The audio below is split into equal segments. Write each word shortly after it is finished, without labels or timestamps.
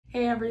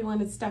Hey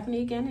everyone, it's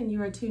Stephanie again, and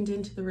you are tuned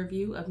into the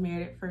review of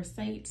Married at First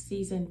Sight,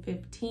 Season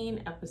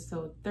 15,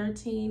 Episode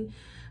 13.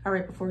 All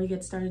right, before we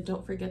get started,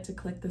 don't forget to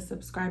click the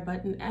subscribe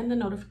button and the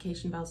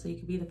notification bell so you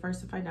can be the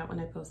first to find out when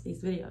I post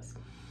these videos.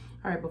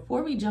 All right,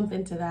 before we jump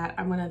into that,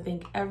 I want to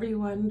thank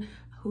everyone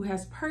who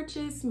has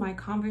purchased my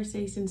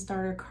conversation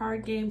starter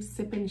card game,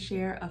 Sip and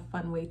Share, A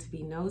Fun Way to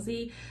Be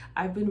Nosy.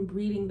 I've been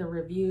reading the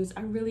reviews.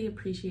 I really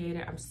appreciate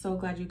it. I'm so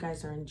glad you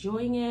guys are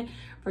enjoying it.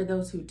 For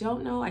those who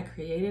don't know, I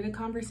created a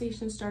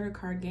conversation starter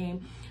card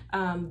game.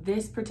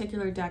 This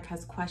particular deck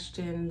has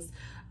questions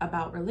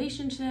about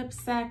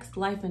relationships, sex,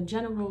 life in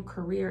general,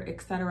 career,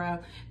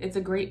 etc. It's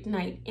a great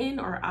night in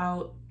or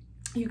out.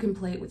 You can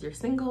play it with your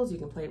singles, you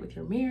can play it with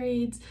your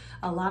marrieds.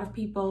 A lot of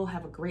people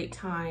have a great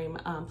time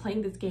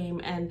playing this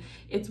game, and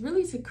it's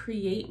really to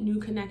create new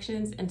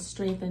connections and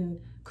strengthen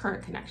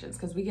current connections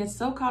because we get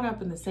so caught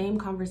up in the same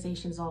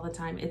conversations all the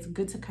time. It's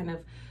good to kind of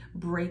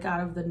break out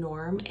of the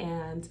norm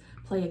and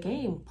play a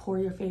game. Pour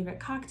your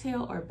favorite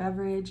cocktail or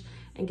beverage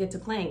and get to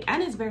playing.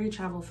 And it's very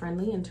travel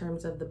friendly in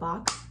terms of the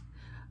box.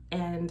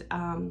 And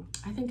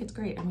I think it's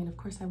great. I mean, of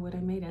course I would, I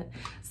made it.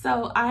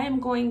 So I am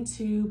going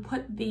to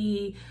put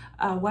the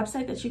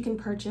website that you can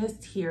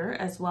purchase here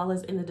as well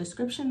as in the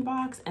description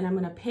box, and I'm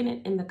gonna pin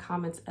it in the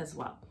comments as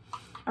well.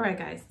 All right,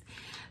 guys.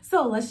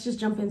 So let's just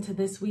jump into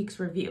this week's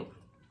review.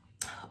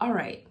 All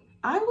right,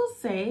 I will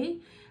say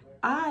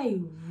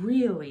I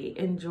really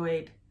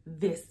enjoyed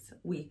this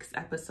week's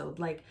episode.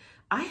 Like,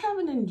 I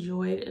haven't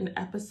enjoyed an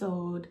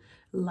episode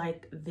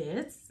like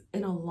this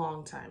in a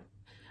long time.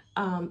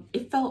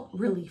 It felt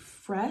really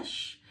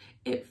fresh.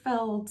 It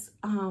felt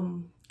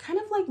kind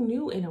of like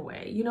new in a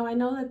way. You know, I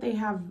know that they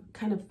have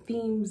kind of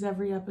themes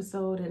every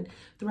episode, and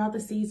throughout the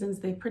seasons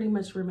they pretty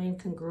much remain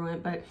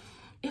congruent, but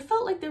it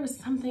felt like there was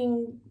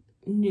something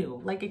new.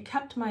 Like, it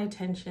kept my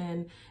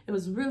attention. It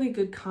was really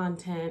good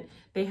content.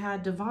 They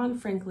had Devon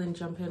Franklin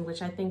jump in,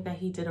 which I think that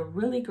he did a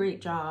really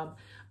great job.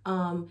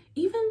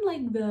 Even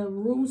like the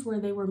rooms where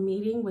they were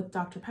meeting with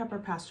Dr. Pepper,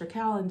 Pastor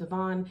Cal, and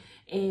Devon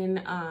in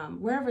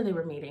wherever they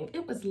were meeting,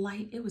 it was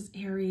light, it was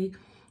airy.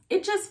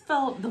 It just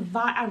felt the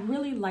vibe. I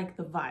really liked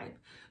the vibe.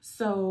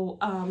 So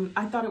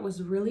I thought it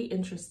was really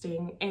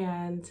interesting,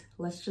 and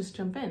let's just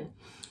jump in.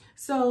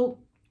 So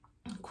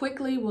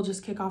quickly, we'll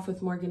just kick off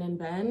with Morgan and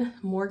Ben.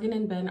 Morgan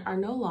and Ben are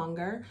no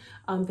longer.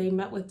 They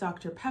met with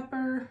Dr.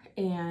 Pepper,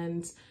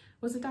 and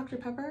was it Dr.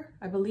 Pepper?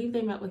 I believe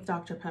they met with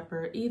Dr.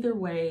 Pepper. Either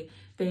way,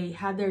 they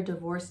had their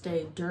divorce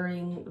day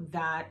during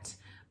that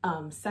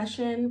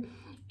session.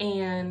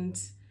 And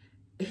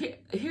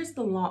here's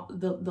the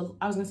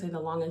I was gonna say the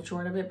long and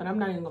short of it, but I'm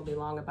not even gonna be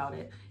long about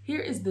it. Here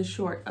is the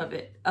short of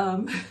it,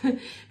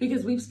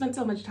 because we've spent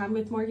so much time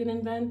with Morgan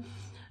and Ben.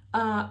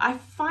 I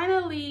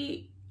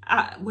finally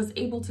was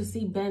able to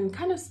see Ben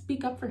kind of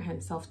speak up for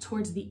himself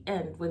towards the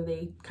end when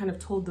they kind of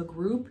told the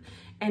group,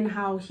 and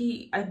how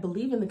he, I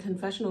believe in the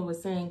confessional,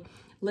 was saying,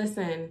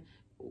 listen,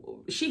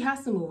 she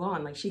has to move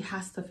on. Like, she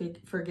has to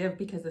forgive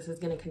because this is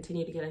going to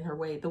continue to get in her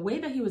way. The way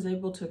that he was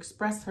able to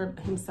express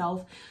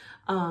himself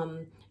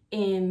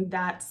in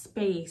that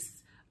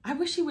space, I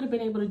wish he would have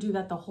been able to do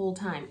that the whole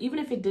time. Even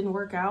if it didn't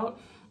work out,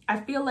 I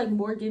feel like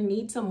Morgan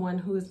needs someone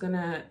who is going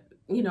to,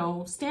 you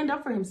know, stand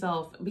up for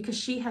himself, because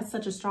she has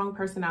such a strong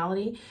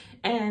personality.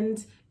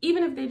 And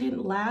even if they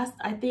didn't last,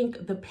 I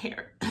think the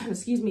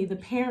the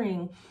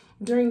pairing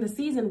during the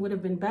season would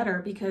have been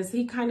better, because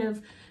he kind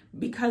of,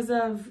 because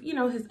of, you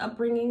know, his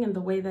upbringing and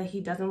the way that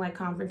he doesn't like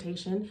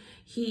confrontation,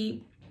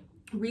 he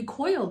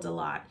recoiled a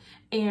lot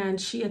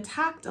and she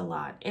attacked a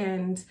lot.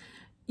 And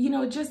you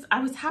know, just,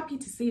 I was happy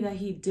to see that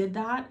he did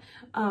that.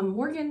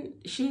 Morgan,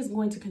 she is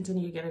going to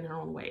continue to get in her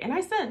own way. And I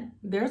said,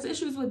 there's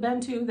issues with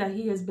Ben too, that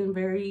he has been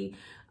very,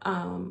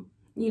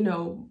 you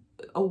know,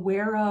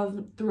 aware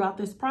of throughout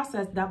this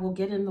process that will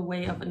get in the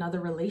way of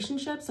another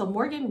relationship. So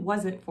Morgan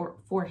wasn't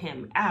for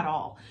him at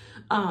all.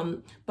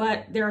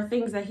 But there are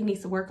things that he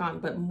needs to work on.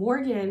 But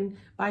Morgan,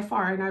 by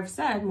far, and I've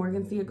said,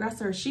 Morgan's the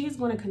aggressor. She's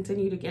going to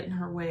continue to get in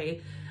her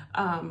way,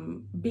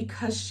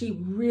 because she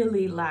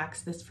really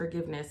lacks this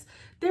forgiveness.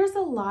 There's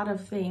a lot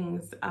of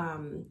things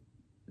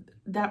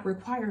that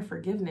require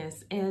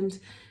forgiveness. And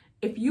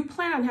if you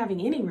plan on having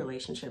any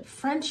relationship,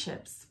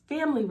 friendships,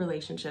 family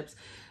relationships,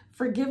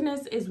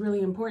 forgiveness is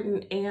really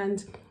important.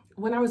 And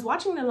when I was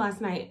watching them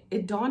last night,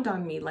 it dawned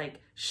on me, like,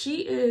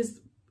 he is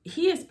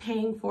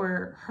paying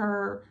for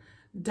her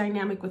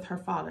dynamic with her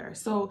father.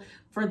 So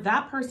for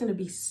that person to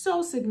be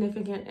so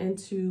significant and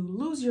to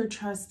lose your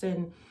trust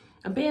and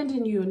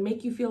abandon you and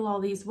make you feel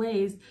all these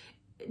ways.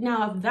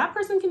 Now, if that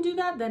person can do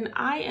that, then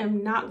I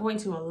am not going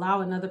to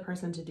allow another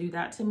person to do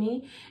that to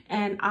me.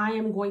 And I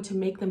am going to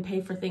make them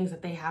pay for things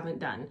that they haven't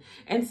done.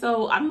 And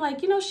so I'm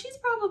like, you know, she's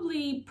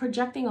probably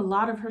projecting a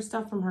lot of her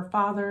stuff from her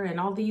father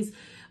and all these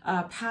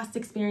past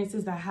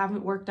experiences that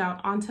haven't worked out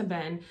onto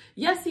Ben.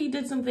 Yes, he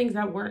did some things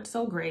that weren't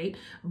so great,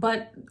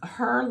 but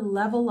her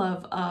level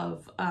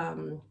of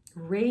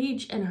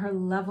rage and her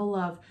level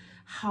of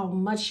how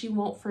much she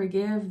won't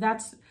forgive,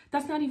 that's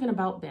not even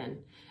about Ben.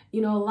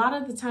 You know, a lot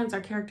of the times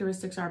our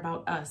characteristics are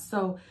about us.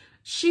 So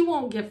she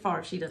won't get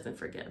far if she doesn't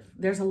forgive.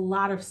 There's a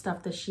lot of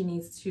stuff that she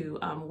needs to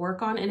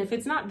work on. And if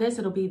it's not this,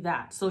 it'll be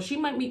that. So she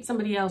might meet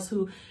somebody else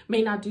who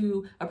may not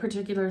do a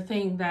particular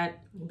thing that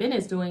Ben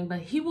is doing,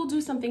 but he will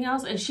do something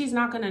else, and she's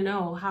not going to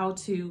know how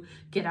to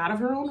get out of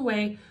her own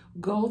way,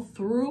 go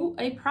through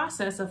a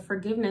process of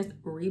forgiveness,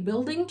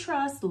 rebuilding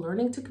trust,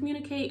 learning to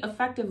communicate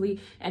effectively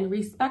and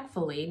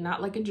respectfully,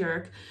 not like a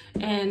jerk,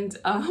 and,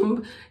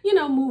 you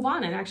know, move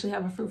on and actually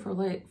have a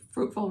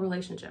fruitful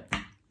relationship.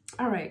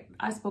 All right,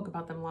 I spoke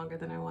about them longer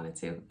than I wanted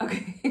to.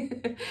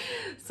 Okay,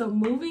 so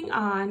moving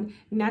on.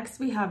 Next,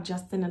 we have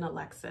Justin and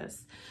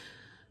Alexis.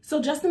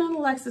 So Justin and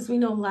Alexis, we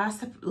know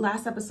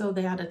last episode,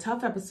 they had a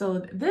tough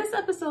episode. This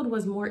episode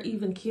was more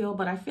even keel,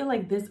 but I feel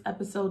like this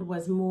episode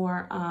was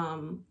more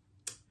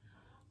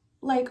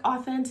like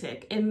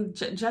authentic. And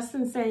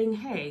Justin saying,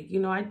 hey, you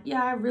know,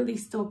 I really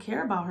still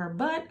care about her,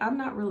 but I'm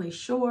not really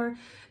sure.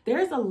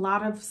 There's a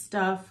lot of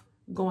stuff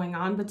going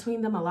on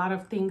between them, a lot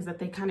of things that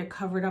they kind of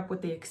covered up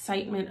with the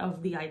excitement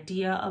of the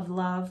idea of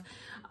love.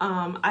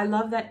 I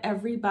love that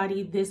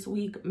everybody this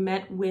week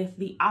met with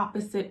the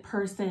opposite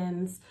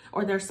person's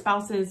or their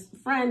spouse's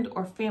friend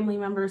or family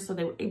member, so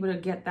they were able to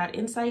get that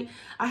insight.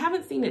 I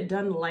haven't seen it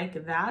done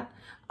like that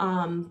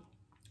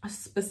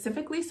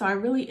specifically, so I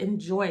really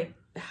enjoy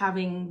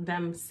having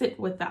them sit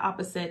with the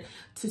opposite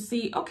to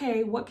see,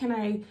 okay, what can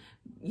I,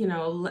 you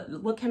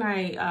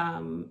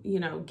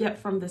know, get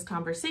from this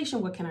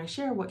conversation? What can I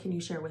share? What can you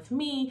share with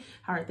me?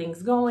 How are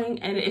things going?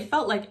 And it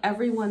felt like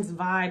everyone's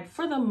vibe,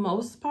 for the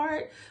most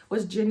part,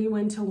 was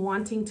genuine to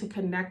wanting to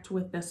connect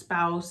with the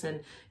spouse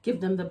and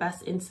give them the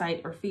best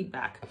insight or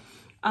feedback.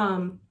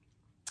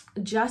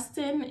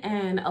 Justin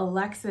and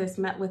Alexis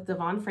met with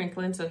Devon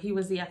Franklin, so he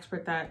was the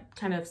expert that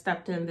kind of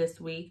stepped in this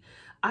week.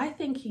 I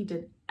think he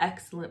did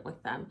excellent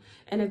with them.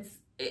 And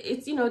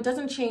it's you know, it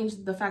doesn't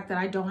change the fact that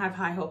I don't have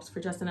high hopes for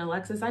Justin and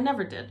Alexis. I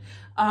never did.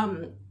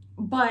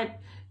 But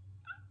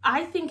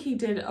I think he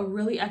did a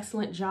really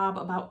excellent job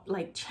about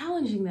like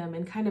challenging them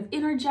and kind of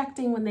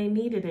interjecting when they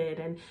needed it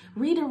and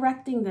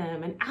redirecting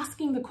them and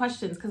asking the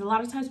questions. Because a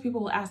lot of times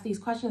people will ask these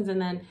questions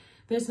and then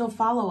there's no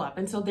follow-up.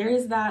 And so there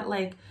is that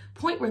like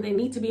point where they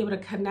need to be able to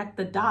connect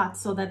the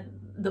dots so that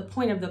the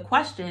point of the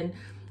question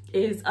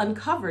is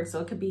uncovered,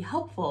 so it could be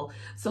helpful.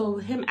 So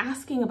him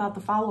asking about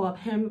the follow-up,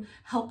 him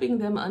helping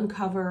them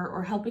uncover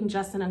or helping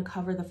Justin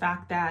uncover the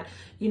fact that,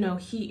 you know,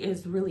 he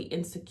is really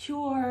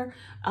insecure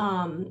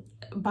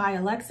by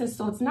Alexis.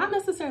 So it's not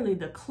necessarily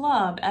the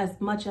club as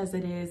much as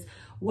it is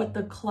what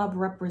the club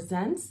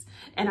represents.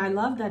 And I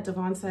love that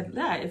Devon said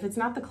that if it's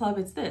not the club,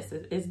 it's this,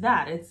 it's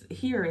that, it's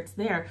here, it's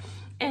there.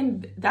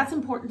 And that's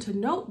important to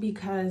note,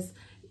 because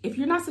if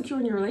you're not secure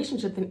in your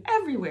relationship, then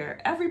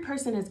every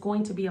person is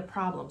going to be a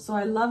problem. So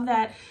I love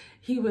that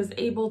he was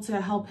able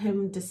to help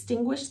him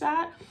distinguish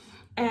that.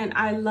 And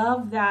I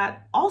love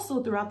that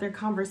also throughout their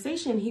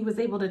conversation, he was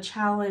able to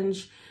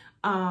challenge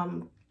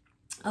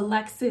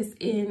Alexis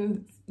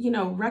in, you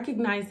know,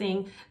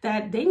 recognizing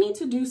that they need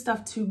to do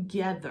stuff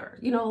together.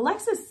 You know,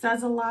 Alexis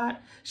says a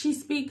lot. She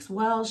speaks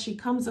well. She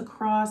comes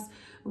across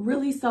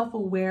really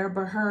self-aware,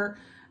 but her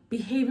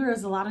behavior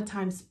is a lot of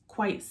times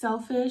quite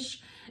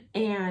selfish,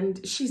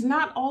 and she's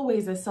not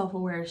always as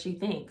self-aware as she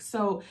thinks.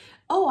 So,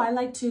 oh, I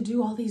like to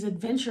do all these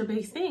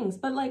adventure-based things,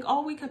 but like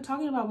all we kept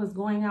talking about was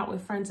going out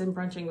with friends and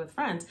brunching with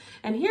friends.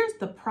 And here's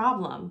the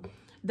problem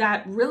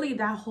that really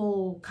that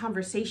whole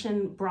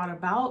conversation brought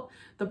about.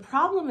 The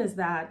problem is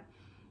that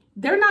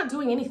they're not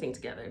doing anything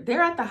together.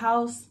 They're at the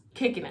house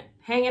kicking it,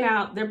 hanging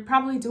out. They're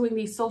probably doing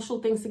these social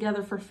things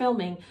together for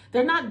filming.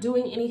 They're not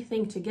doing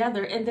anything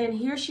together. And then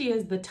here she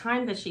is, the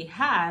time that she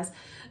has,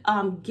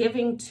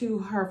 giving to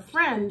her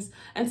friends.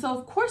 And so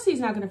of course he's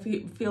not going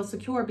to feel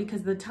secure,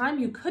 because the time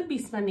you could be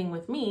spending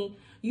with me,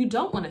 you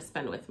don't want to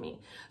spend with me.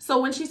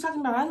 So when she's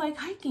talking about, I like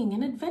hiking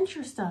and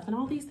adventure stuff and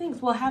all these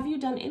things. Well, have you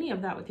done any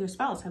of that with your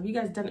spouse? Have you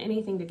guys done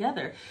anything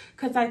together?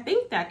 Because I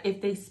think that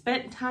if they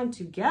spent time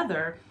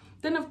together,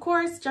 then of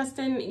course,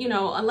 Justin, you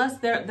know, unless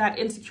that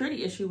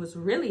insecurity issue was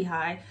really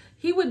high,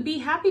 he would be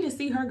happy to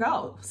see her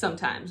go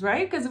sometimes,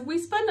 right? Because if we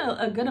spend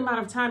a good amount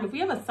of time, if we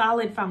have a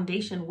solid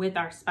foundation with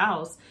our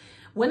spouse,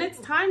 when it's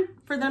time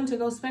for them to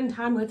go spend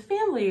time with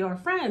family or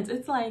friends,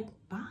 it's like,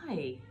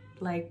 bye.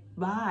 Like,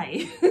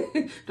 bye.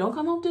 Don't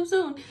come home too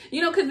soon.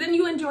 You know, because then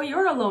you enjoy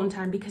your alone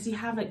time because you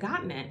haven't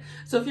gotten it.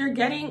 So if you're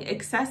getting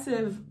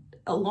excessive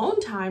alone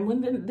time,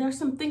 then there's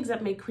some things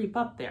that may creep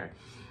up there.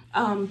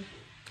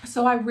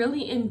 So I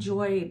really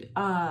enjoyed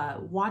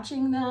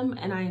watching them,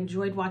 and I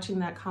enjoyed watching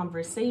that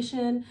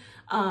conversation.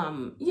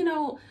 You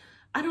know,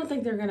 I don't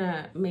think they're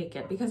gonna make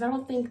it, because I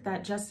don't think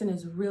that Justin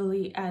is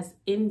really as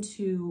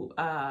into,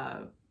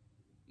 not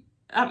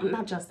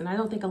Justin, I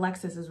don't think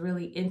Alexis is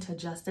really into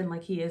Justin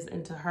like he is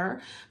into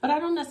her, but I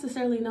don't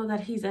necessarily know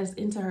that he's as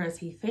into her as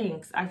he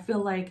thinks. I feel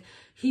like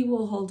he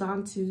will hold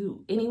on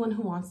to anyone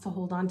who wants to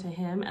hold on to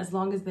him, as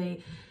long as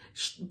they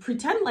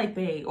pretend like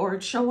they,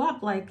 or show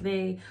up like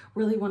they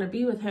really want to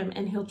be with him,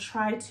 and he'll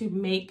try to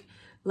make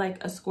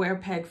like a square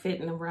peg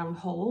fit in a round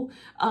hole.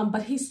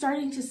 But he's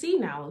starting to see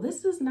now,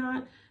 this is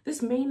not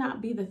this may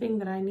not be the thing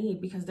that I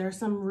need, because there are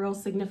some real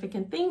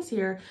significant things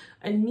here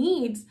and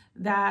needs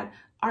that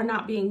are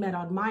not being met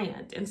on my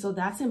end. And so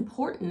that's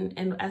important.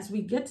 And as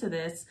we get to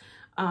this,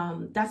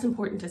 that's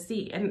important to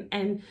see.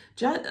 And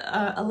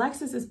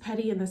Alexis is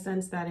petty in the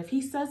sense that if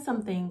he says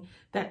something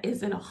that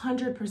isn't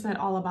 100%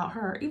 all about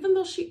her, even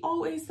though she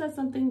always says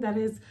something that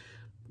is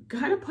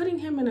kind of putting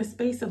him in a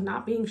space of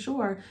not being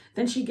sure,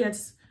 then she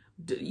gets,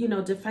 you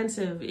know,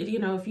 defensive. You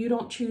know, if you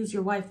don't choose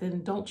your wife,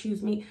 then don't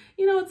choose me.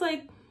 You know, it's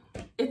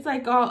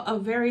like a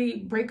very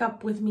break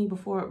up with you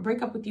before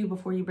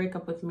you break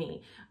up with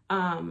me.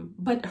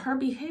 But her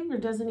behavior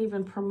doesn't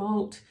even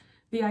promote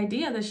the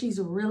idea that she's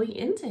really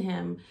into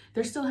him.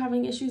 They're still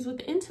having issues with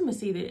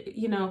intimacy, that,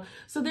 you know,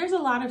 so there's a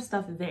lot of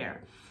stuff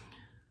there.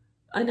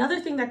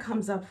 Another thing that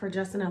comes up for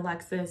Justin and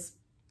Alexis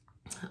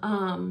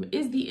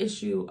is the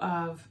issue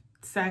of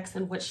sex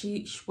and what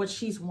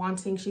she's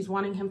wanting. She's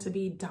wanting him to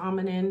be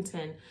dominant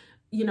and,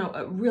 you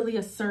know, really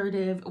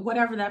assertive,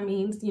 whatever that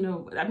means. You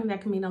know, I mean, that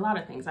can mean a lot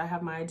of things. I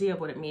have my idea of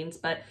what it means,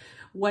 but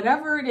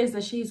whatever it is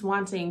that she's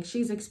wanting,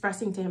 she's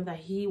expressing to him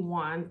that she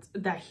wants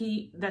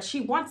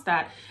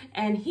that.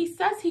 And he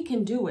says he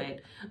can do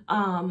it.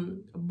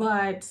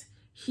 But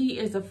he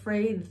is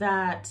afraid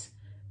that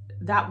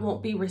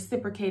won't be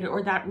reciprocated,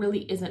 or that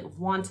really isn't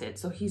wanted.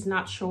 So he's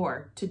not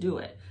sure to do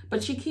it.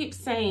 But she keeps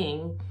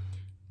saying,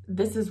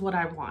 this is what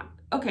I want.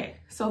 Okay,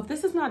 so if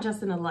this is not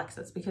Justin and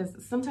Alexis,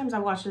 because sometimes I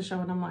watch the show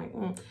and I'm like,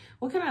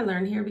 what can I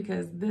learn here?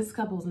 Because this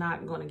couple's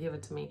not going to give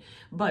it to me,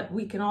 but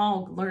we can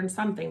all learn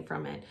something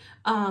from it.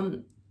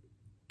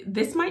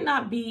 This might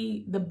not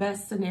be the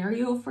best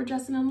scenario for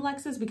Justin and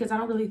Alexis, because I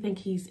don't really think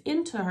he's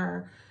into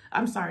her.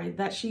 I'm sorry,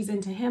 that she's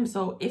into him.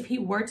 So if he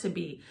were to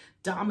be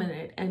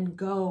dominant and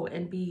go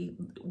and be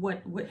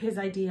what his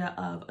idea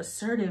of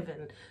assertive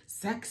and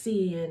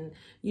sexy and,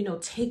 you know,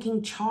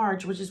 taking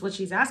charge, which is what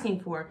she's asking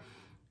for,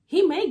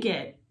 he may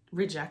get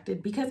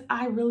rejected, because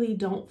I really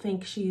don't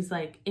think she's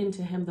like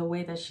into him the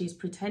way that she's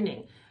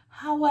pretending.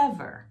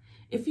 However,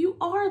 if you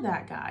are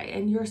that guy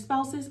and your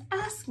spouse is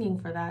asking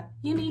for that,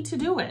 you need to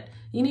do it.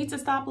 You need to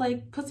stop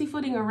like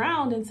pussyfooting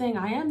around and saying,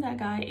 I am that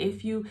guy.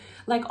 If you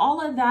like all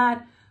of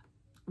that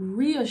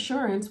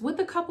reassurance with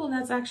a couple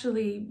that's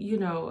actually, you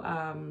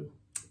know,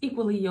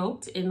 equally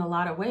yoked in a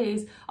lot of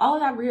ways, all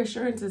of that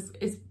reassurance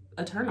is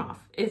a turnoff.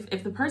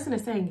 If the person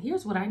is saying,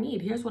 here's what I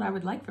need, here's what I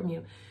would like from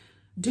you,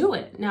 do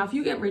it. Now, if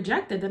you get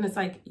rejected, then it's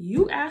like,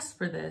 you asked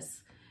for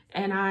this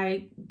and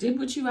I did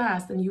what you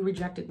asked and you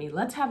rejected me.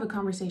 Let's have a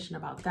conversation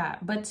about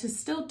that. But to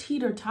still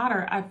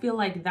teeter-totter, I feel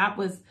like that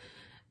was,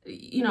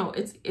 you know,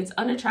 it's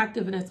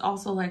unattractive. And it's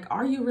also like,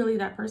 are you really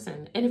that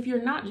person? And if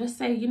you're not, just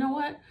say, you know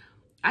what?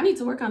 I need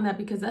to work on that,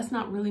 because that's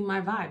not really my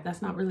vibe.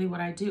 That's not really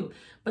what I do.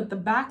 But the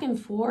back and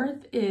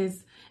forth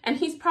is, and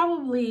he's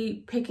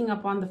probably picking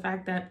up on the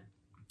fact that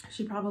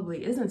she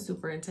probably isn't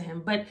super into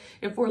him. But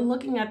if we're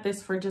looking at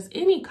this for just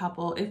any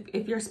couple,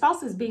 if your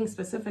spouse is being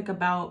specific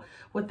about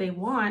what they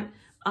want,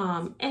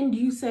 and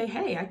you say,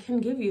 hey, I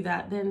can give you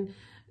that, then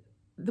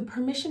the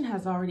permission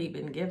has already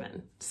been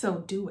given. So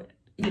do it,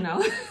 you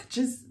know,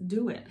 just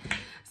do it.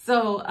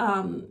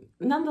 So,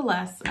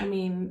 nonetheless, I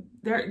mean,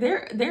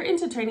 they're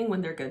entertaining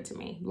when they're good to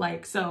me.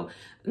 Like, so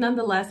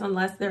nonetheless,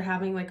 unless they're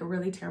having like a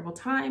really terrible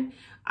time,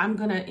 I'm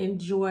going to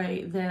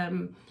enjoy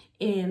them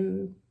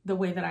in the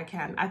way that I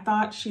can. I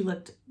thought she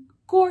looked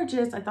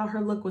gorgeous. I thought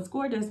her look was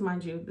gorgeous.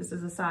 Mind you, this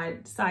is a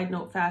side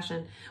note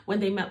fashion.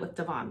 When they met with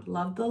Devon,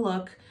 loved the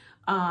look.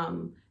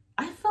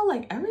 I felt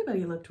like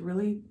everybody looked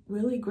really,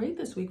 really great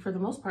this week for the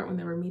most part when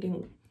they were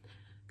meeting,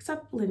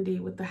 except Lindy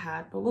with the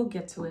hat, but we'll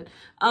get to it.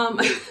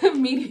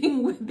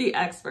 Meeting with the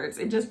experts.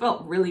 It just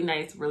felt really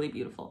nice, really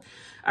beautiful.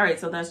 All right,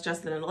 so that's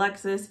Justin and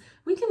Alexis.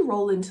 We can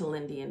roll into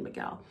Lindy and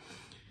Miguel.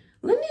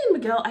 Lindy and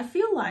Miguel, I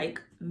feel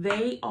like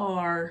they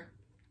are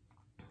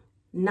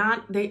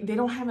not, they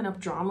don't have enough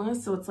drama.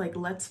 So it's like,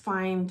 let's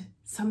find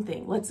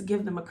something. Let's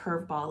give them a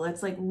curveball.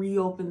 Let's like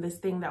reopen this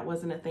thing that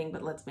wasn't a thing,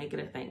 but let's make it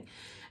a thing.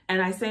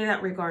 And I say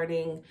that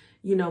regarding,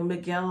 you know,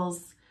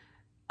 Miguel's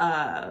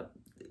kind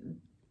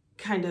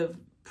of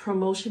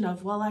promotion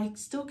of, well, I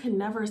still can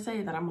never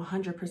say that I'm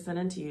 100%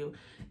 into you,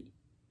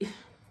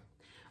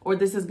 or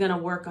this is going to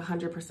work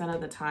 100%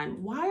 of the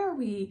time. Why are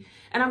we,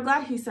 and I'm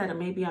glad he said it,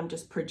 maybe I'm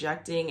just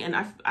projecting. And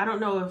I don't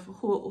know if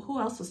who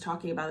else was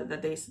talking about it,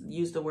 that they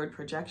used the word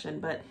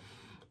projection, but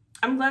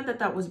I'm glad that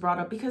that was brought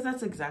up, because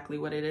that's exactly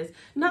what it is.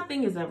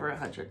 Nothing is ever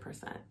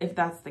 100%. If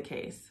that's the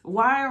case,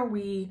 why are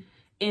we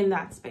in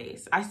that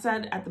space? I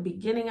said at the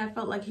beginning, I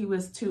felt like he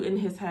was too in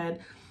his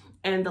head.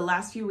 And the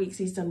last few weeks,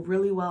 he's done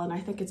really well. And I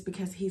think it's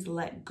because he's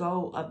let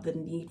go of the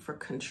need for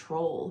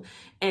control,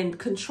 and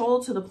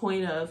control to the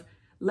point of,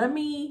 let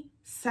me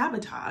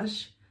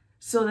sabotage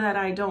so that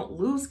I don't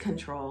lose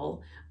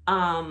control.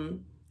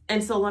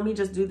 And so let me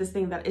just do this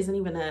thing that isn't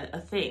even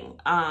a thing.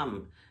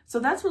 So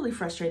that's really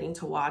frustrating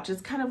to watch.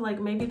 It's kind of like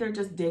maybe they're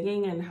just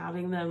digging and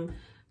having them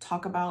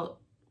talk about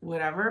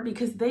whatever,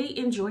 because they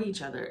enjoy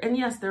each other. And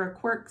yes, there are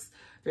quirks,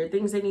 there are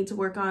things they need to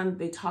work on.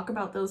 They talk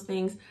about those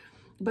things.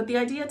 But the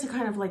idea to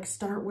kind of like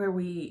start where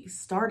we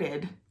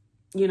started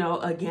you know,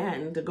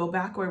 again, to go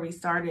back where we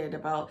started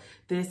about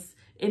this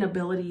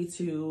inability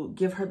to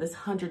give her this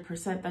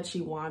 100% that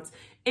she wants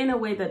in a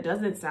way that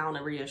doesn't sound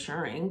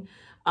reassuring,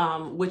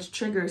 which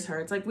triggers her.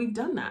 It's like, we've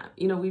done that.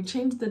 You know, we've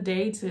changed the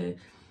day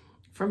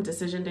from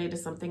decision day to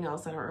something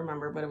else. I don't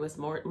remember, but it was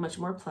much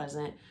more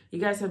pleasant. You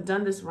guys have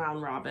done this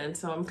round robin.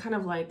 So I'm kind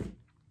of like,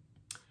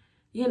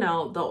 you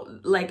know,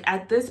 like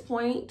at this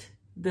point,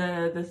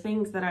 the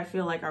things that I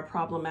feel like are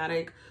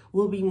problematic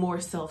will be more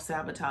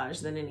self-sabotage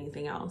than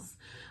anything else.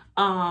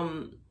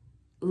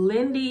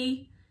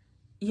 Lindy,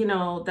 you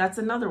know, that's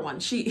another one.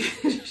 She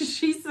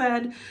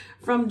said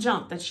from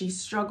jump that she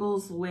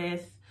struggles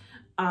with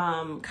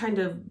kind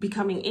of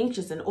becoming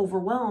anxious and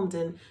overwhelmed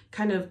and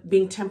kind of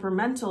being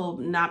temperamental,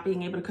 not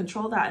being able to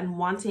control that, and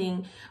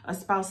wanting a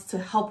spouse to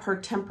help her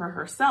temper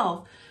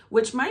herself,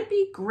 which might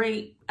be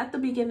great at the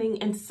beginning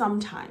and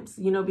sometimes,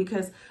 you know,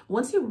 because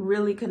once you're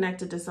really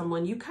connected to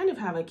someone, you kind of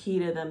have a key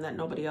to them that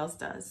nobody else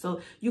does. So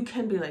you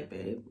can be like,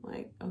 babe,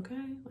 like,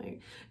 okay,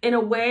 like in a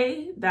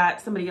way that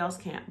somebody else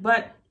can't.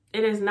 But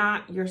it is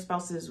not your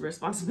spouse's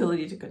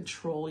responsibility to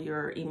control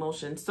your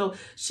emotions. So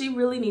she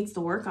really needs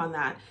to work on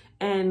that.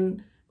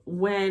 And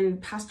when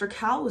Pastor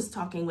Cal was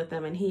talking with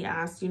them and he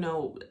asked, you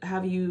know,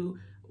 have you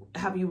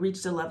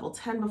reached a level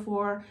 10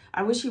 before?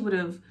 I wish he would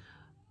have,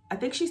 I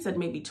think she said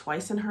maybe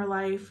twice in her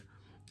life.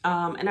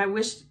 And I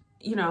wish,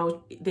 you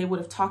know, they would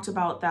have talked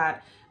about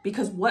that,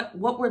 because what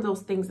were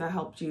those things that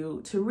helped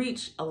you to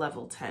reach a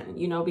level 10,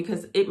 you know,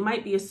 because it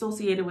might be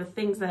associated with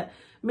things that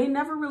may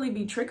never really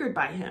be triggered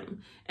by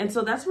him. And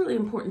so that's really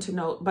important to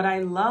note. But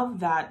I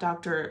love that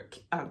Pastor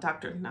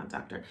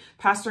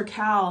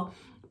Cal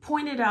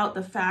pointed out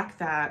the fact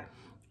that,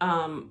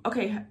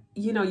 okay,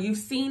 you know, you've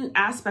seen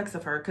aspects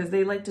of her, because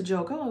they like to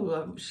joke,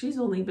 oh, she's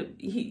only, but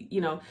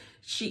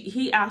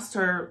he asked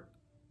her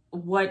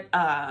what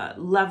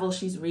level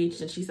she's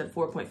reached, and she said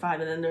 4.5.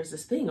 And then there's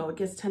this thing, oh, it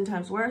gets 10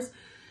 times worse.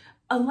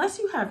 Unless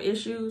you have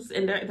issues,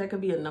 and that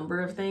could be a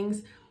number of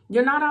things,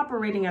 you're not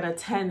operating at a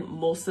 10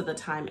 most of the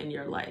time in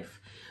your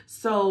life.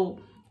 So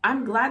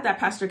I'm glad that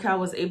Pastor Cal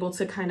was able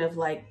to kind of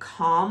like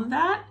calm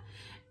that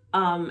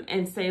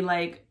and say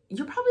like,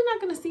 you're probably not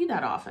going to see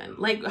that often.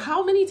 Like,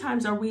 how many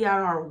times are we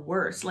at our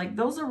worst? Like,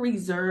 those are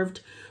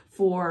reserved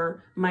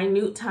for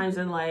minute times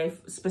in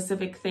life,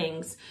 specific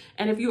things.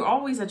 And if you're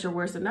always at your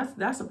worst, then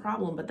that's a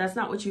problem, but that's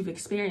not what you've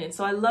experienced.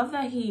 So I love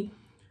that he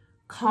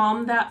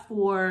calmed that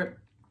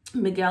for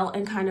Miguel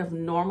and kind of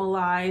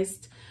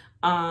normalized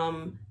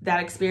that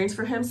experience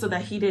for him, so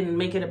that he didn't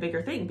make it a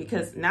bigger thing,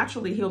 because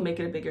naturally he'll make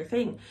it a bigger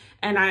thing.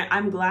 And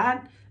I'm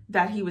glad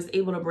that he was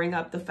able to bring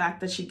up the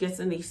fact that she gets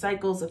in these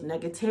cycles of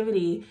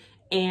negativity,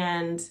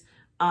 and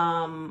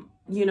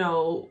you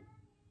know,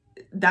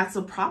 that's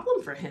a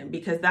problem for him,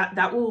 because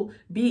that will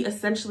be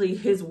essentially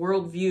his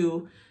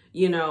worldview,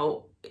 you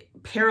know,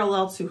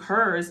 parallel to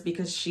hers,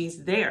 because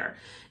she's there.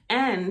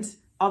 And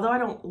although I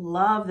don't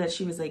love that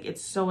she was like,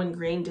 it's so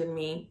ingrained in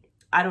me,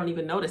 I don't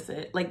even notice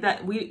it. Like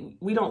that,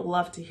 we don't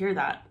love to hear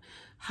that.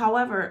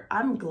 However,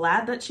 I'm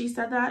glad that she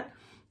said that,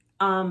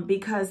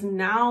 because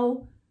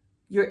now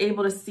you're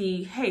able to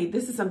see, hey,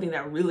 this is something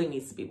that really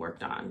needs to be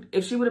worked on.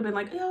 If she would have been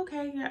like, yeah,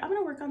 okay, yeah, I'm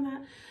gonna work on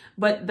that.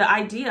 But the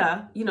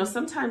idea, you know,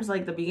 sometimes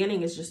like the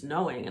beginning is just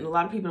knowing, and a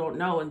lot of people don't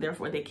know, and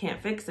therefore they can't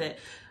fix it.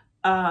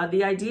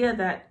 The idea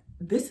that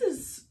this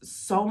is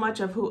so much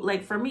of who,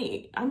 like for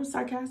me, I'm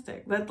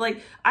sarcastic, but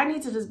like I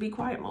need to just be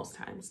quiet most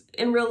times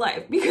in real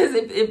life, because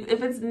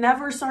if it's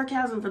never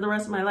sarcasm for the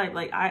rest of my life,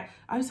 like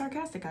I'm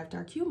sarcastic, I have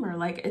dark humor,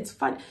 like it's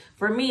fun.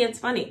 For me, it's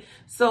funny.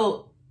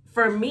 So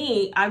for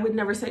me, I would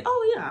never say,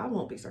 oh yeah, I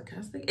won't be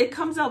sarcastic. It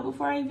comes out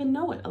before I even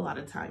know it a lot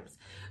of times.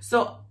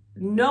 So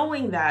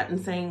knowing that and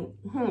saying,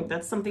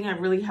 that's something I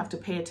really have to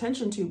pay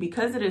attention to,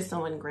 because it is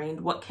so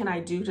ingrained. What can I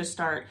do to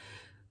start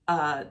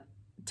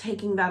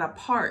taking that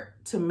apart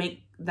to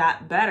make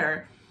that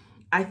better?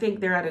 I think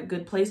they're at a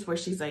good place where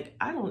she's like,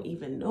 I don't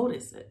even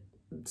notice it.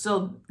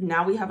 So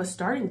now we have a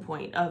starting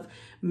point of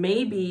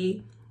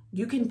maybe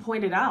you can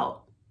point it out,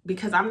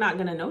 because I'm not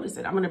going to notice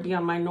it. I'm going to be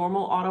on my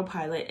normal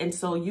autopilot. And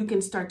so you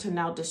can start to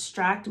now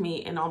distract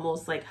me and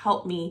almost like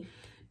help me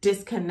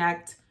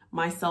disconnect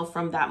myself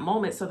from that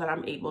moment so that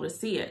I'm able to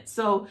see it.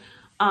 So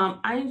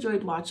I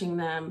enjoyed watching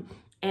them,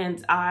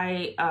 and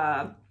I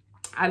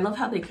love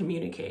how they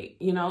communicate,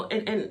 you know,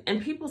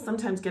 and people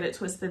sometimes get it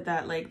twisted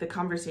that like the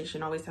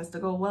conversation always has to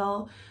go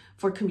well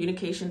for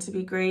communication to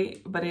be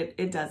great, but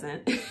it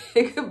doesn't.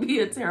 It could be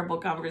a terrible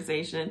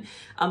conversation.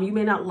 You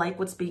may not like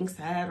what's being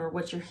said or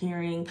what you're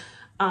hearing,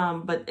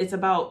 but it's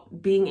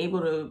about being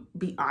able to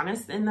be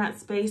honest in that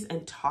space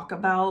and talk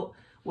about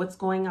what's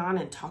going on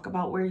and talk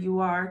about where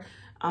you are,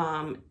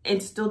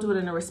 and still do it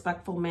in a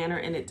respectful manner,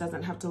 and it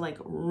doesn't have to like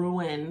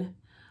ruin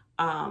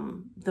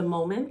the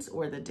moment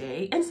or the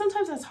day. And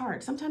sometimes that's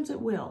hard. Sometimes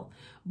it will.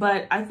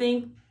 But I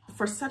think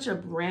for such a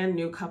brand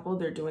new couple,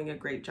 they're doing a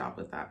great job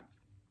with that.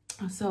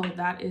 So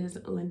that is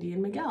Lindy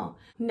and Miguel.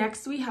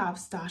 Next, we have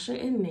Stasha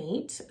and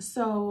Nate.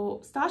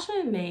 So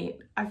Stasha and Nate,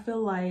 I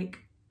feel like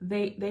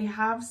they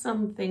have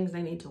some things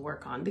they need to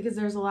work on, because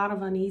there's a lot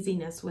of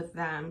uneasiness with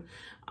them,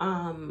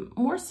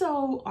 more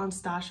so on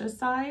Stasha's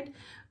side.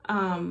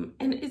 And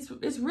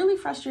it's really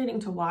frustrating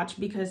to watch,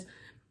 because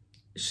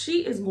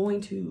she is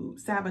going to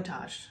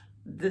sabotage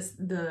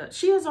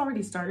she has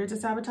already started to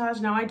sabotage.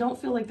 Now, I don't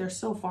feel like they're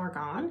so far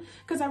gone,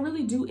 because I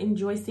really do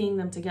enjoy seeing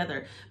them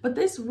together. But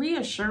this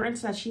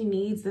reassurance that she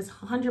needs, this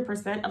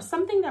 100% of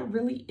something that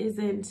really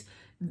isn't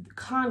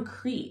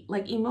concrete,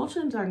 like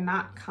emotions are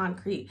not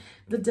concrete.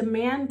 The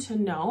demand to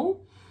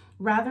know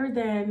rather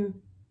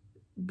than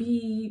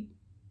be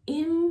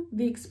in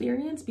the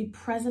experience, be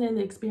present in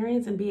the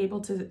experience, and be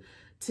able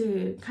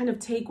to kind of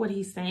take what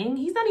he's saying.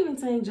 He's not even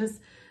saying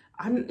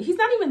he's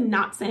not even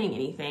not saying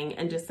anything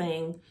and just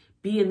saying,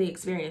 be in the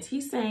experience.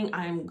 He's saying,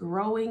 I'm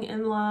growing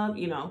in love,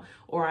 you know,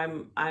 or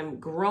I'm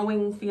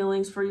growing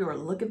feelings for you, or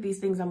look at these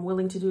things I'm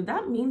willing to do.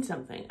 That means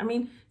something. I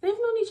mean, they've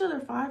known each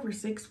other 5 or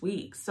 6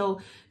 weeks.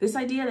 So this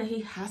idea that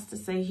he has to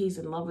say he's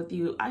in love with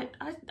you, I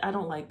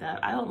don't like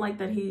that. I don't like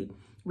that he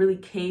really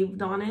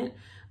caved on it.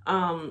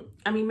 I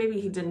mean, maybe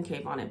he didn't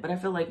cave on it, but I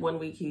feel like one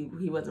week he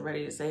wasn't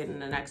ready to say it,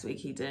 and the next week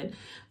he did.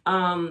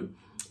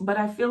 But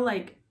I feel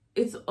like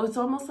it's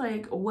almost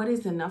like, what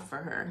is enough for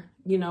her?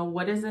 You know,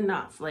 what is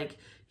enough? Like,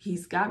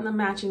 he's gotten the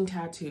matching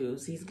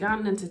tattoos. He's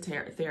gotten into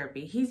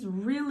therapy. He's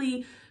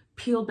really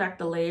peeled back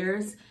the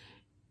layers.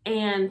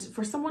 And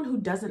for someone who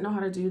doesn't know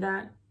how to do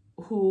that,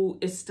 who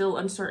is still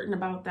uncertain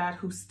about that,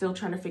 who's still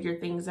trying to figure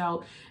things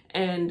out,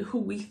 and who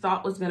we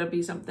thought was going to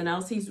be something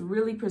else, he's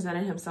really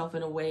presented himself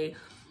in a way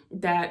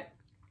that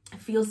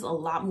feels a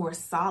lot more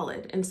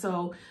solid. And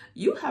so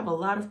you have a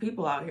lot of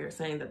people out here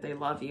saying that they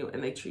love you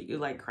and they treat you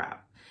like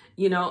crap.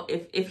 You know,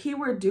 if he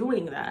were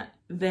doing that,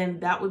 then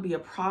that would be a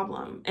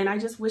problem. And I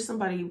just wish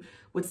somebody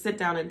would sit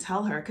down and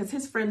tell her, because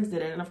his friends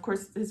did it. And of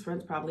course, his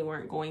friends probably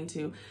weren't going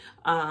to,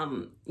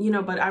 you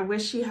know, but I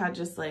wish she had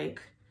just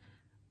like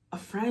a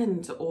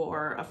friend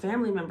or a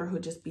family member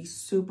who'd just be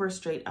super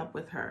straight up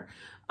with her.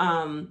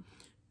 I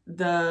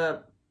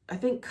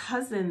think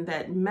cousin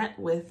that met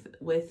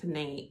with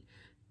Nate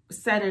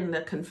said in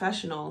the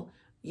confessional,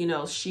 you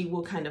know, she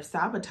will kind of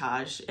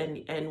sabotage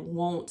and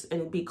won't,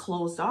 and be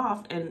closed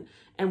off and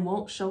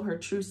won't show her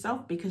true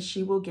self, because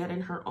she will get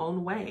in her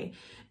own way.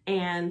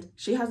 And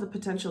she has the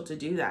potential to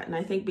do that. And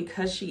I think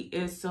because she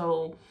is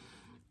so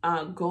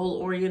goal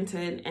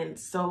oriented and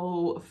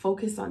so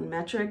focused on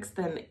metrics,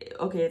 then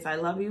okay, it's I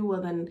love you.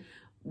 Well, then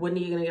when are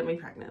you gonna get me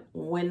pregnant?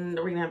 When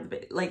are we gonna have the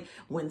baby? Like,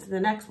 when's the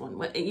next one?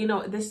 You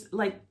know, this,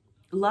 like,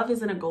 love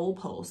isn't a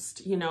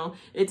goalpost, you know,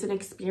 it's an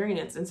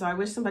experience. And so I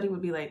wish somebody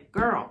would be like,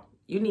 girl,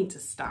 you need to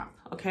stop,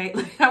 okay?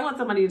 Like, I want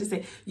somebody to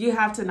say, you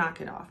have to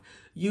knock it off.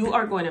 You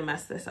are going to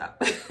mess this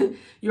up.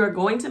 You are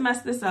going to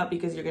mess this up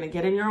because you're going to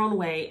get in your own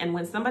way. And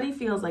when somebody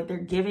feels like they're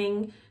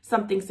giving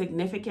something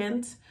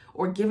significant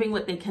or giving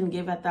what they can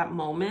give at that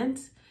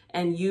moment,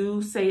 and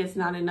you say it's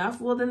not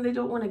enough, well, then they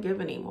don't want to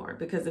give anymore.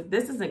 Because if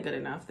this isn't good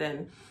enough,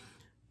 then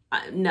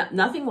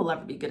nothing will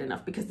ever be good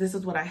enough, because this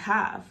is what I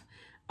have.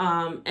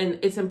 And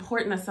it's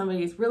important that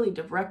somebody is really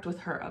direct with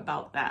her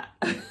about that.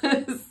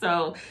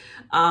 So,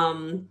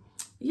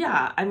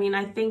 yeah, I mean,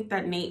 I think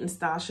that Nate and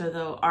Stasha,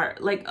 though, are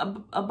like,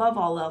 above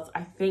all else,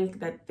 I think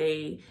that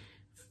they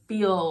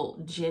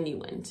feel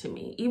genuine to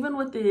me. Even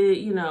with the,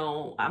 you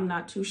know, I'm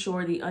not too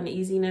sure, the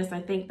uneasiness, I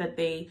think that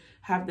they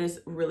have this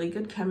really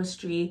good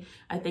chemistry.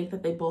 I think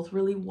that they both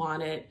really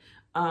want it.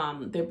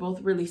 They're both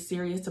really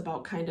serious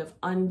about kind of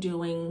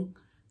undoing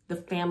the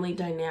family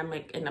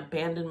dynamic and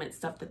abandonment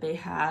stuff that they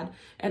had.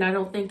 And I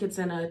don't think it's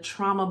in a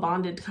trauma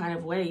bonded kind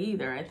of way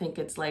either. I think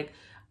it's like,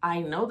 I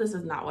know this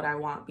is not what I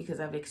want because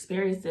I've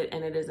experienced it,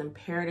 and it is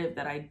imperative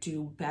that I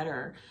do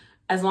better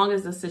as long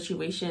as the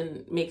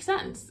situation makes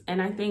sense.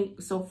 And I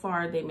think so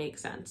far they make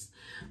sense.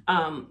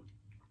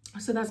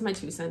 So that's my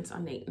 2 cents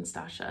on Nate and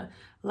Stasha.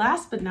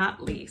 Last but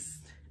not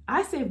least,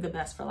 I saved the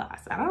best for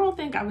last. And I don't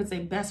think I would say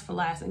best for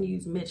last and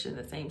use Mitch in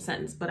the same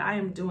sentence, but I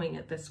am doing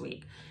it this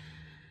week.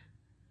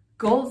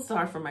 Gold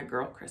star for my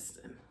girl,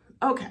 Kristen.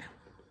 Okay.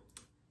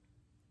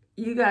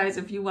 You guys,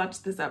 if you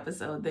watched this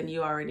episode, then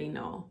you already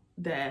know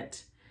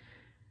that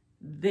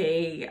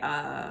they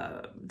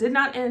did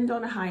not end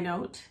on a high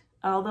note.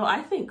 Although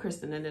I think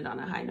Kristen ended on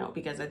a high note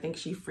because I think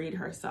she freed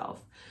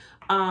herself.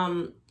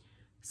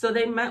 So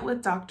they met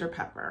with Dr.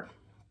 Pepper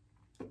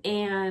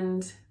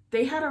and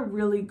they had a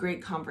really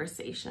great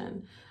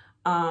conversation.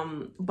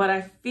 But I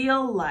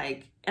feel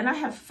like, and I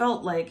have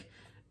felt like,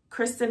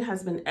 Kristen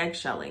has been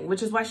eggshelling,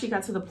 which is why she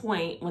got to the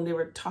point when they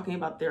were talking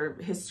about their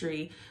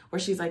history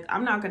where she's like,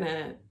 I'm not going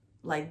to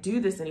like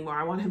do this anymore.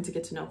 I want him to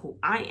get to know who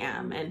I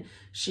am. And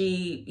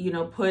she, you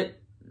know, put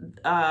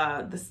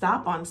the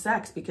stop on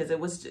sex because it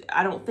was,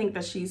 I don't think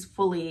that she's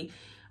fully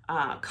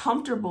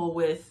comfortable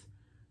with,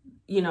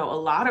 you know, a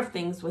lot of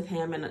things with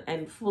him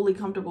and fully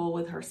comfortable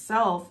with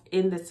herself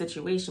in this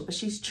situation, but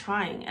she's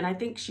trying. And I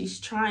think she's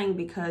trying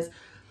because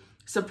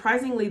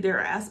surprisingly, there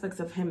are aspects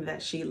of him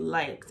that she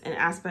liked and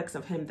aspects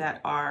of him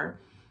that are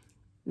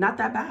not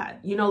that bad.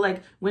 You know,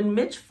 like when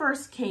Mitch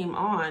first came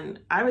on,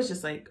 I was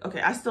just like, okay,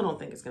 I still don't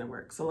think it's going to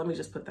work. So let me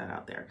just put that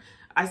out there.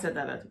 I said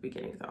that at the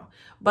beginning though.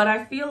 But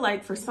I feel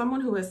like for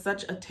someone who has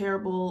such a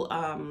terrible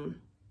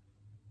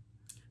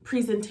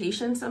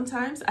presentation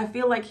sometimes, I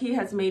feel like he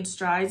has made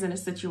strides in a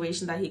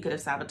situation that he could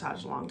have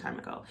sabotaged a long time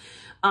ago.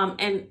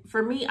 And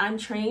for me, I'm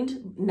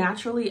trained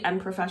naturally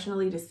and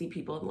professionally to see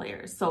people in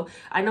layers. So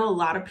I know a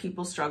lot of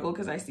people struggle,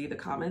 because I see the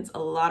comments, a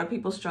lot of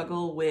people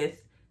struggle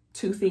with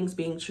two things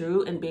being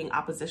true and being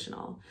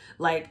oppositional.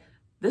 Like,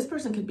 this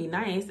person could be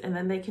nice and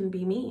then they can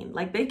be mean.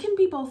 Like, they can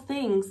be both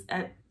things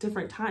at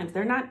different times.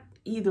 They're not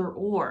either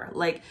or.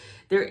 Like,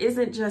 there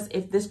isn't just,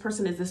 if this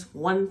person is this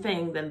one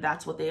thing, then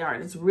that's what they are.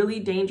 And it's really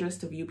dangerous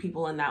to view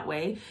people in that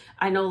way.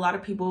 I know a lot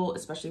of people,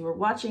 especially we're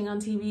watching on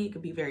TV, it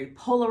could be very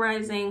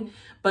polarizing,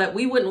 but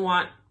we wouldn't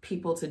want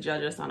people to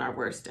judge us on our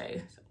worst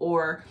days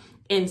or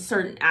in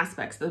certain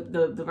aspects.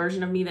 The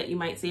version of me that you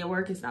might see at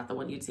work is not the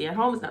one you'd see at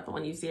home. It's not the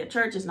one you see at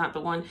church. It's not the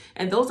one.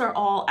 And those are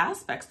all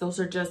aspects. Those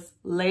are just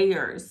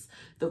layers.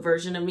 The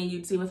version of me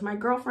you'd see with my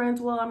girlfriends,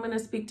 well, I'm going to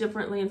speak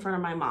differently in front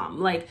of my mom.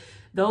 Like,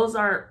 those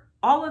are,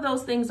 all of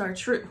those things are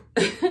true.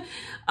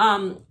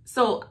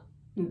 So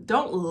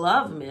don't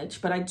love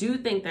Mitch, but I do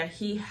think that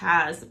he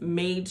has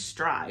made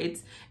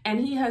strides, and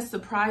he has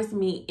surprised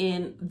me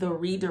in the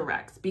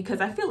redirects,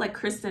 because I feel like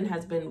Kristen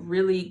has been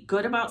really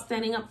good about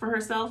standing up for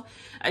herself.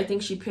 I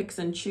think she picks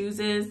and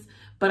chooses,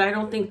 but I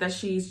don't think that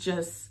she's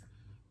just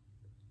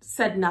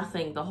said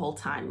nothing the whole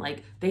time.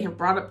 Like, they have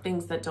brought up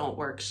things that don't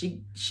work.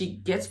 She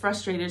gets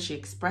frustrated. She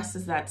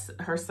expresses that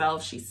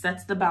herself. She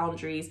sets the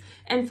boundaries.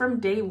 And from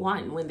day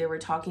one, when they were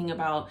talking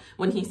about,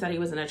 when he said he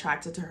wasn't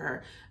attracted to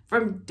her,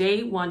 from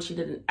day one, she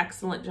did an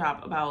excellent job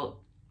about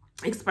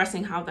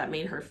expressing how that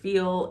made her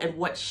feel and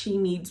what she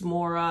needs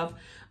more of,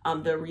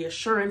 the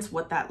reassurance,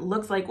 what that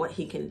looks like, what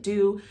he can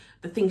do,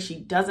 the things she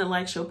doesn't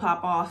like, she'll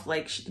pop off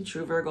like in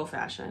true Virgo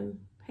fashion.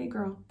 Hey,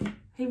 girl.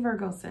 Hey,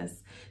 Virgo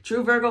sis.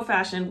 True Virgo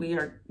fashion, we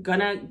are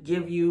gonna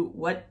give you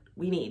what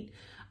we need.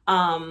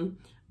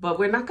 But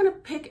we're not gonna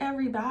pick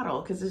every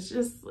battle, because it's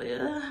just,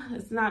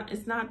 it's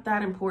not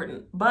that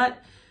important.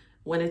 But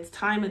when it's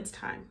time, it's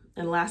time.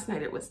 And last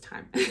night it was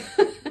time.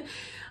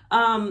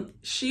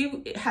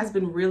 She has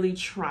been really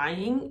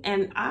trying,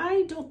 and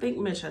I don't think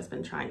Mitch has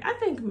been trying. I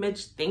think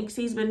Mitch thinks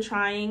he's been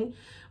trying,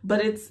 but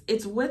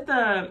it's with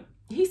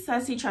he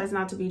says he tries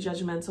not to be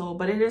judgmental,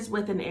 but it is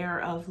with an air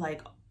of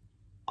like,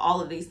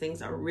 all of these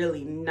things are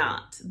really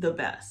not the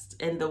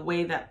best in the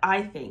way that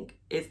I think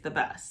is the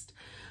best.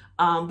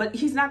 But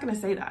he's not going to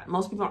say that.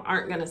 Most people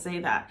aren't going to say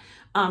that.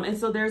 And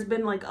so there's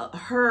been like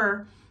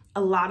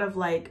a lot of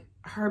like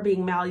her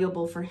being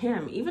malleable for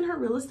him. Even her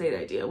real estate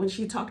idea, when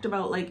she talked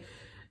about like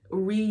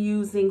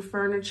reusing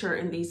furniture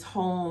in these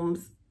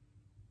homes,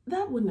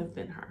 that wouldn't have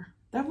been her.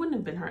 That wouldn't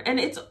have been her. And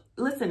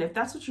listen, if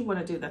that's what you want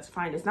to do, that's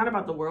fine. It's not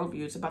about the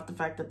worldview. It's about the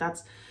fact that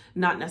that's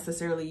not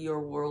necessarily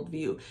your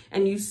worldview.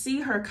 And you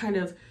see her kind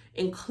of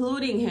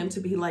including him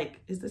to be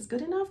like, is this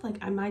good enough?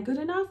 Like, am I good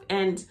enough?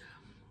 And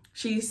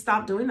she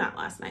stopped doing that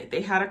last night.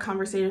 They had a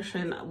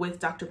conversation with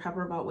Dr.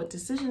 Pepper about what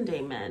decision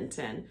day meant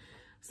and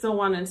so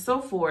on and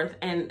so forth.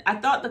 And I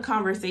thought the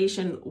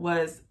conversation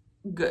was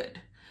good.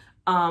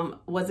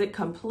 Was it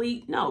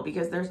complete? No,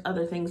 because there's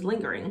other things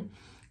lingering.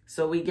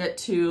 So we get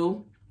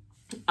to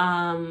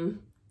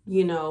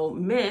you know,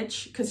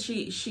 Mitch, because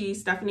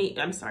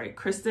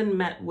Kristen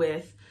met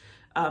with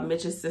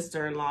Mitch's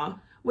sister-in-law,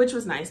 which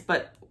was nice,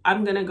 but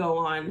I'm gonna go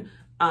on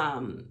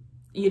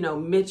you know,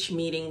 Mitch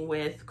meeting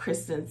with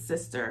Kristen's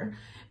sister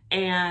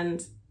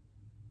and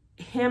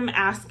him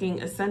asking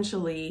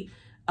essentially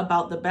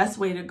about the best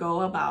way to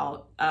go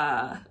about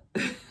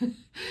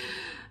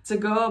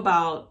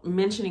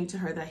mentioning to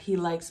her that he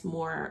likes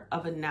more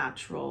of a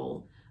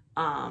natural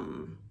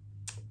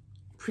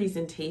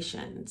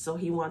presentation. So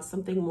he wants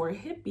something more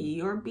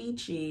hippie or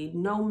beachy,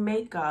 no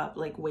makeup,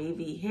 like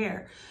wavy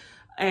hair.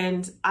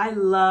 And I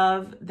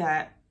love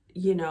that,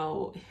 you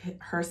know,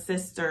 her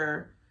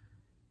sister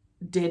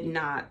did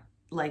not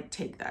like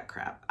take that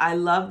crap. I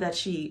love that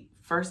she,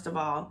 first of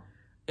all,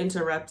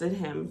 interrupted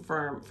him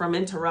from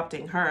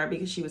interrupting her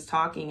because she was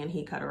talking and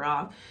he cut her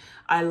off.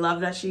 I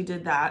love that she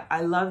did that.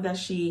 I love that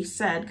she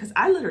said, because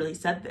I literally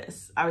said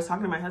this. I was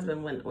talking to my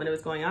husband when it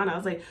was going on. I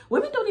was like,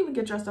 women don't even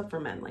get dressed up for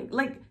men.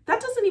 Like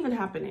that doesn't even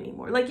happen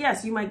anymore. Like,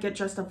 yes, you might get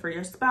dressed up for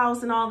your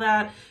spouse and all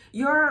that.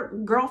 Your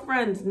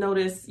girlfriends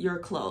notice your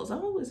clothes.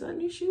 Oh, is that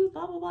new shoes?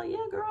 Blah, blah, blah.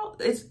 Yeah, girl.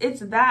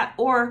 It's that.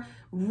 Or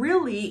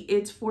really,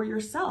 it's for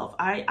yourself.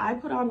 I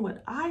put on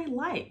what I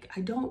like.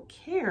 I don't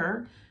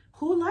care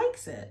who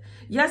likes it.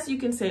 Yes, you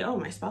can say, oh,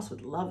 my spouse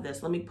would love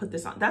this. Let me put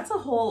this on. That's a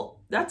whole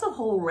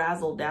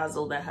razzle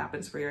dazzle that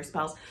happens for your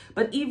spouse.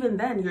 But even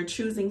then, you're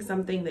choosing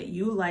something that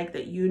you like,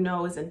 that you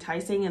know is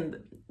enticing,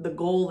 and the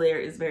goal there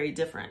is very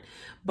different.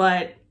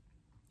 But,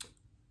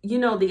 you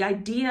know, the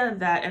idea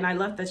that, and I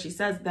love that she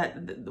says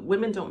that the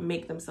women don't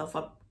make themselves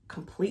up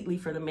completely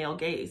for the male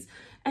gaze.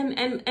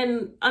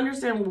 And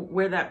understand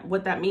what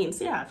that means.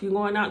 Yeah, if you're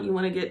going out and you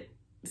want to get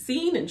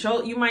seen and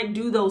show, you might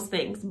do those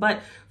things,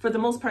 but for the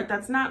most part,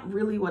 that's not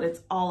really what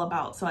it's all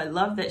about. So I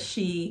love that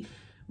she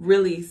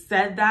really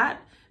said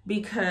that,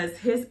 because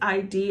his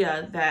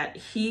idea that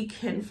he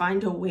can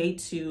find a way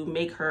to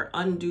make her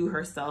undo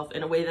herself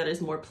in a way that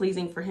is more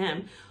pleasing for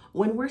him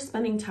when we're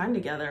spending time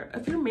together.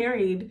 If you're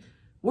married,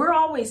 we're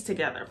always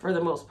together for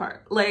the most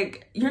part.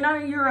 Like, you're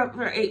not in Europe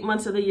for 8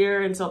 months of the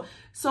year. And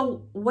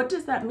so what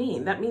does that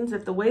mean? That means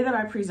that the way that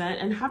I present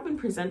and have been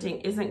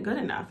presenting isn't good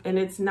enough. And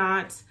it's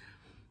not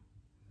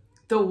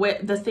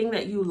the thing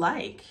that you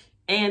like.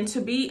 And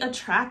to be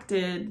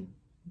attracted,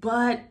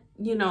 but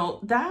you know,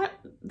 that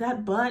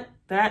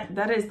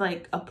is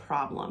like a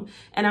problem.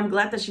 And I'm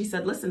glad that she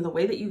said, listen, the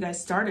way that you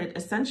guys started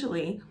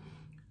essentially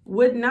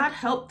would not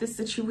help this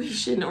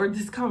situation or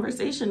this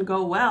conversation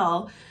go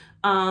well,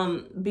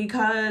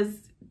 because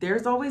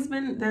there's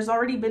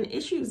already been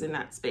issues in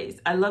that space.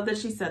 I love that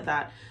she said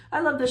that. I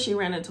love that she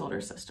ran and told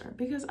her sister,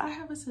 because I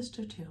have a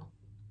sister too,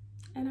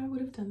 and I would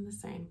have done the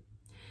same.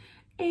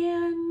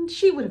 And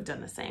she would have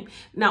done the same.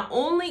 Now,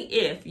 only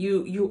if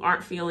you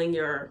aren't feeling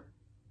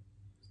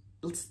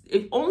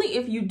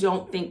if you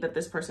don't think that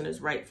this person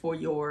is right for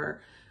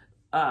your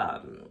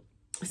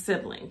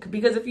sibling.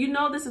 Because if you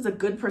know this is a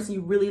good person,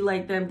 you really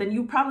like them, then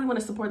you probably want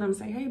to support them and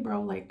say, hey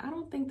bro, like, I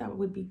don't think that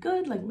would be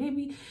good, like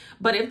maybe.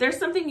 But if there's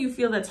something you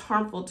feel that's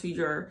harmful to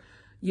your,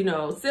 you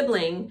know,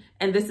 sibling,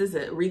 and this is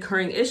a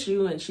recurring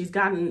issue, and she's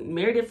gotten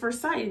married at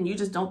first sight, and you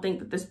just don't think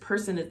that this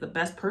person is the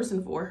best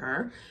person for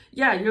her,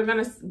 yeah, you're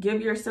gonna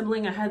give your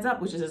sibling a heads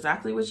up, which is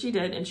exactly what she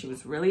did. And she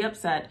was really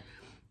upset.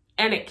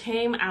 And it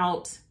came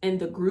out in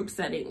the group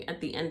setting at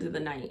the end of the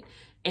night.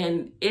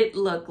 And it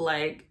looked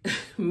like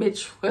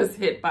Mitch was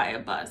hit by a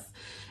bus.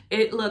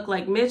 It looked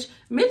like this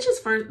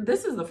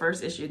is the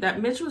first issue,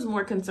 that Mitch was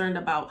more concerned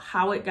about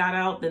how it got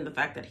out than the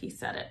fact that he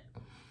said it.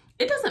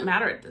 It doesn't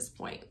matter at this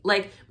point.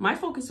 Like, my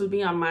focus would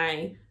be on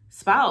my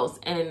spouse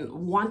and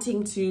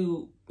wanting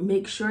to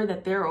make sure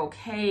that they're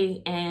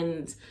okay,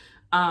 and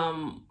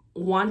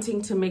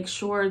wanting to make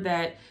sure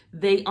that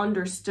they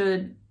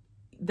understood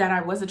that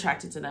I was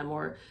attracted to them,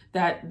 or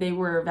that they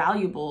were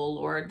valuable,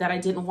 or that I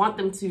didn't want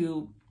them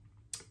to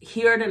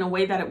hear it in a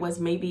way that it was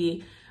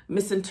maybe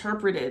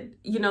misinterpreted.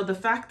 You know, the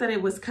fact that it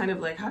was kind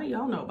of like, how do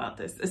y'all know about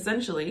this?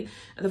 Essentially,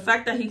 the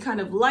fact that he kind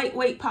of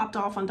lightweight popped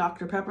off on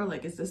Dr. Pepper,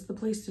 like, is this the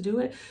place to do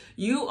it?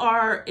 You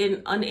are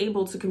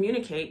unable to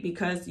communicate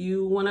because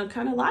you want to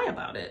kind of lie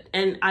about it.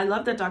 And I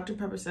love that Dr.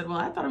 Pepper said, well,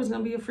 I thought it was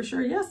going to be a for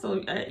sure yes.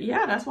 So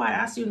yeah, that's why I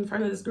asked you in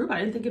front of this group. I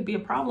didn't think it'd be a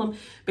problem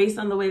based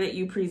on the way that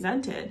you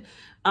presented.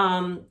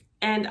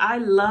 And I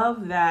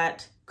love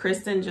that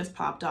Kristen just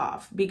popped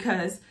off,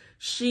 because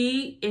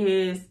she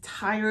is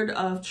tired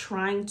of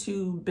trying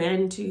to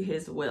bend to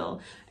his will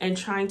and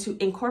trying to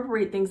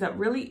incorporate things that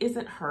really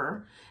isn't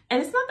her.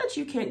 And it's not that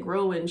you can't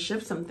grow and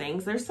shift some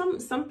things. There's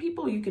some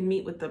people you can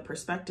meet with the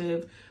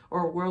perspective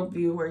or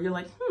worldview where you're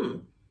like,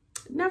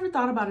 never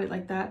thought about it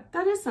like that.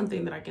 That is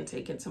something that I can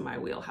take into my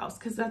wheelhouse,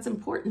 because that's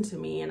important to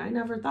me. And I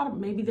never thought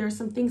maybe there's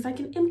some things I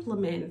can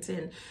implement,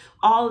 and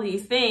all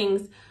these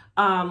things,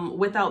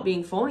 without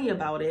being phony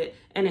about it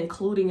and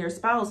including your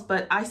spouse.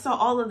 But I saw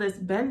all of this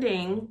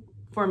bending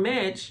for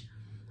Mitch,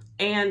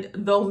 and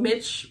though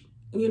Mitch,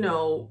 you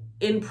know,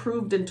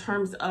 improved in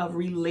terms of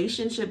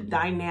relationship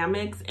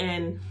dynamics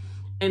and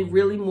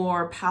really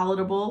more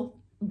palatable,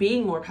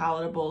 being more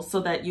palatable so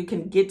that you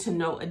can get to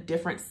know a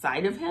different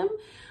side of him,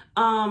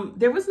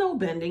 there was no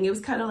bending. It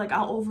was kind of like,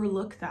 I'll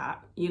overlook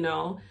that, you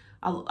know,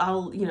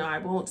 I'll you know, I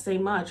won't say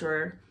much,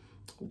 or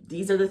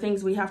these are the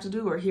things we have to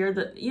do, or here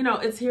the, you know,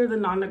 it's here the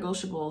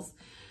non-negotiables.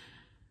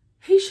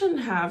 He shouldn't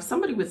have.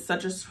 Somebody with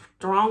such a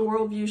strong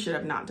worldview should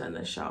have not done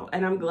this show.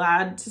 And I'm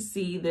glad to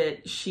see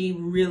that she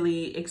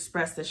really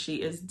expressed that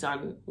she is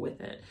done with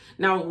it.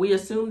 Now, we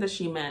assume that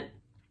she meant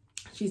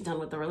she's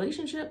done with the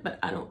relationship, but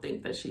I don't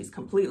think that she's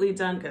completely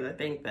done, because I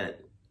think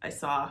that I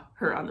saw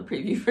her on the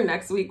preview for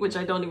next week, which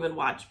I don't even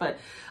watch, but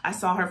I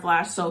saw her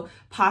flash. So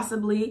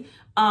possibly,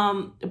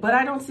 but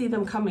I don't see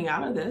them coming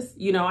out of this.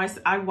 You know,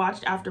 I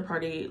watched After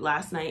Party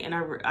last night, and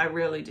I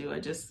rarely do.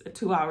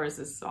 2 hours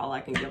is all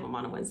I can give them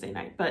on a Wednesday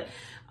night. But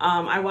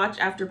I watched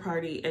After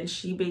Party, and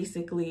she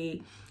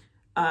basically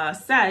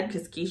said,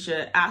 because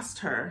Keisha asked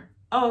her,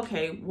 oh,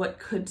 okay, what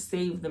could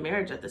save the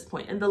marriage at this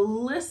point? And the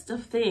list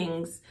of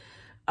things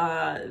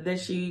that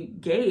she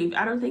gave,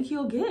 I don't think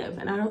he'll give,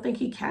 and I don't think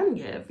he can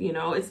give. You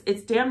know,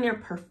 it's damn near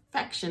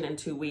perfection in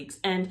 2 weeks,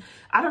 and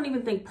I don't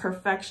even think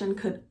perfection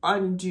could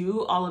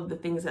undo all of the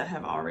things that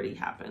have already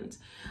happened.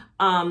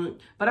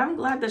 But I'm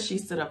glad that she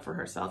stood up for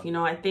herself. You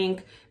know, I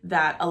think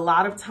that a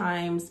lot of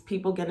times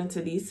people get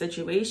into these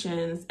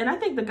situations, and I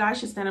think the guys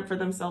should stand up for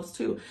themselves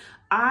too.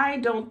 I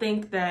don't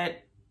think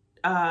that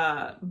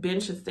Ben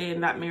should stay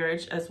in that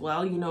marriage as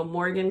well. You know,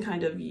 Morgan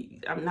kind of,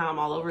 now I'm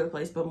all over the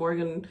place, but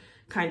Morgan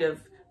kind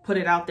of put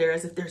it out there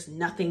as if there's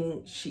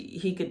nothing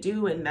he could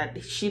do, and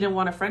that she didn't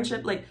want a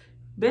friendship. Like,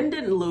 Ben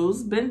didn't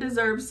lose. Ben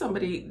deserves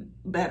somebody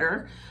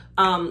better.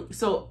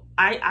 So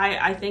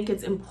I think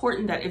it's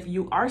important that if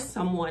you are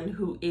someone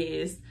who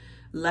is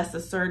less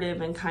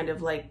assertive and kind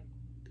of like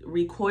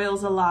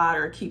recoils a lot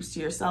or keeps to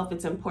yourself,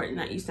 it's important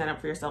that you stand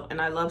up for yourself.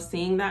 And I love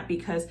seeing that,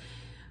 because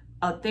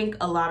I think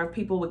a lot of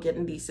people would get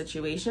in these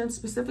situations,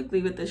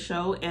 specifically with this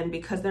show, and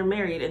because they're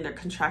married and they're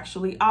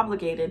contractually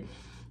obligated,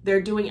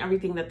 they're doing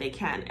everything that they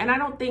can. And I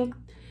don't think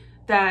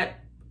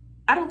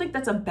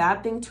that's a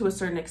bad thing to a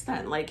certain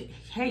extent. Like,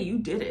 hey, you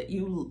did it.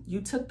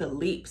 You took the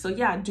leap. So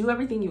yeah, do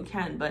everything you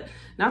can, but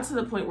not to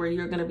the point where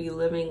you're going to be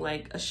living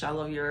like a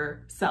shell of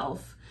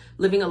yourself,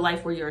 living a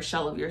life where you're a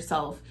shell of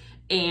yourself,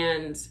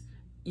 and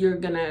you're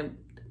going to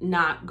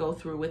not go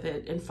through with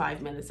it in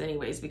 5 minutes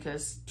anyways,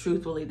 because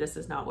truthfully, this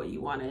is not what you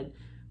wanted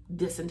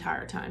this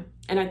entire time.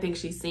 And I think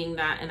she's seeing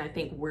that, and I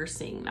think we're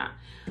seeing that.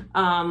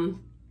 All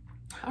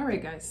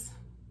right, guys.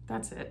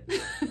 That's it.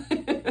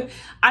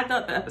 I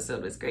thought the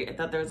episode was great. I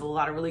thought there was a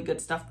lot of really good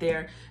stuff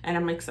there, and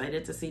I'm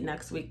excited to see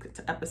next week's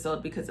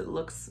episode because it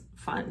looks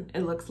fun.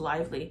 It looks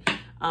lively.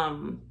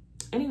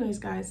 Anyways,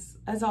 guys,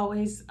 as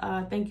always,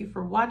 thank you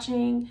for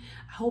watching.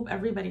 I hope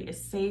everybody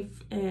is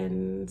safe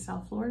in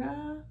South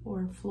Florida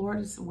or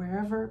Florida,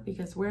 wherever,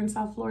 because we're in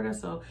South Florida,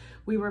 so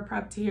we were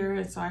prepped here.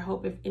 And so I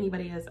hope if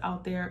anybody is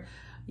out there,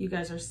 you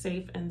guys are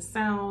safe and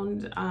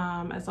sound.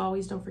 As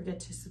always, don't forget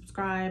to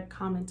subscribe,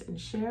 comment, and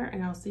share,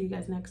 and I'll see you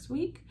guys next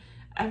week.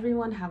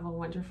 Everyone have a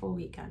wonderful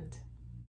weekend.